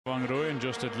And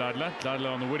just at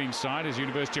Ladla on the winning side as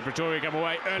University of Pretoria come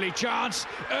away. Early chance,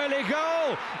 early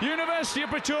goal. University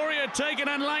of Pretoria take an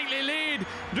unlikely lead.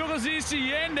 Mthokozisi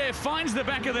Yende finds the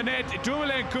back of the net.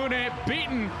 Kune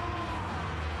beaten.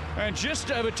 And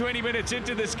just over 20 minutes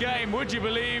into this game, would you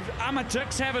believe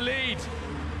Tuks have a lead?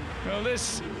 Well,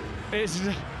 this is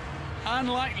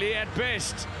unlikely at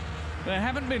best. They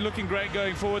haven't been looking great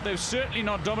going forward. They've certainly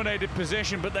not dominated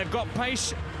possession, but they've got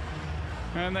pace.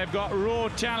 And they've got raw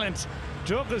talent.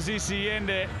 Mthokozisi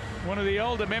Yende, one of the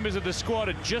older members of the squad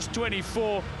at just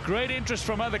 24. Great interest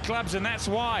from other clubs, and that's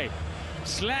why.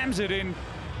 Slams it in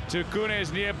to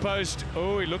Kune's near post.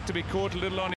 Oh, he looked to be caught a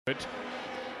little on it.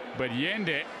 But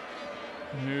Yende,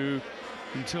 who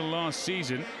until last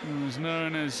season was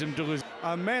known as Mthokozisi.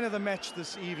 Our man of the match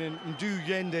this evening,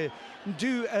 Mthokozisi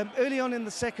Yende. Early on in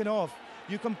the second half,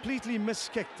 you completely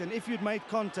miskicked, and if you'd made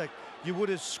contact, you would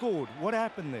have scored. What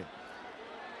happened there?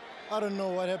 I don't know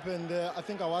what happened there. I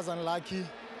think I was unlucky,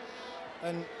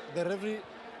 and the referee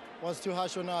was too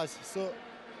harsh on us. So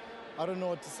I don't know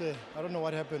what to say. I don't know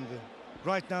what happened there.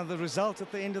 Right now, the result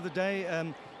at the end of the day,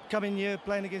 coming here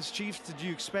playing against Chiefs, did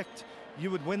you expect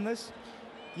you would win this?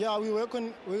 Yeah, we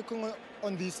working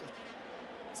on this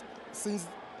since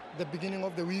the beginning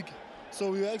of the week. So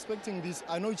we were expecting this.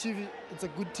 I know Chiefs, it's a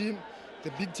good team,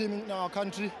 the big team in our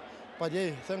country. But yeah,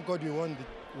 thank God we won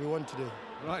today.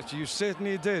 Right, you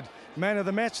certainly did. Man of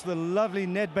the match, the lovely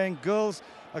Nedbank girls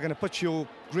are going to put your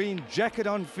green jacket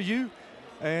on for you.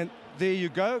 And there you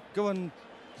go. Go on,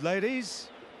 ladies.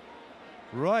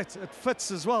 Right, it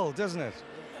fits as well, doesn't it?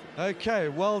 Okay,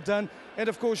 well done. And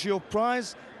of course, your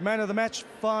prize, man of the match,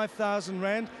 5,000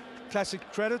 Rand, classic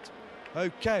credit.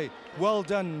 Okay, well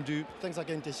done, Mdu. Thanks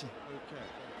again, Teshi. Okay.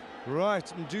 Right,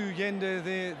 Mthokozisi Yende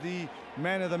there, the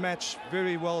man of the match.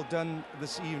 Very well done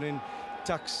this evening.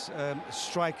 Tuks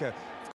striker.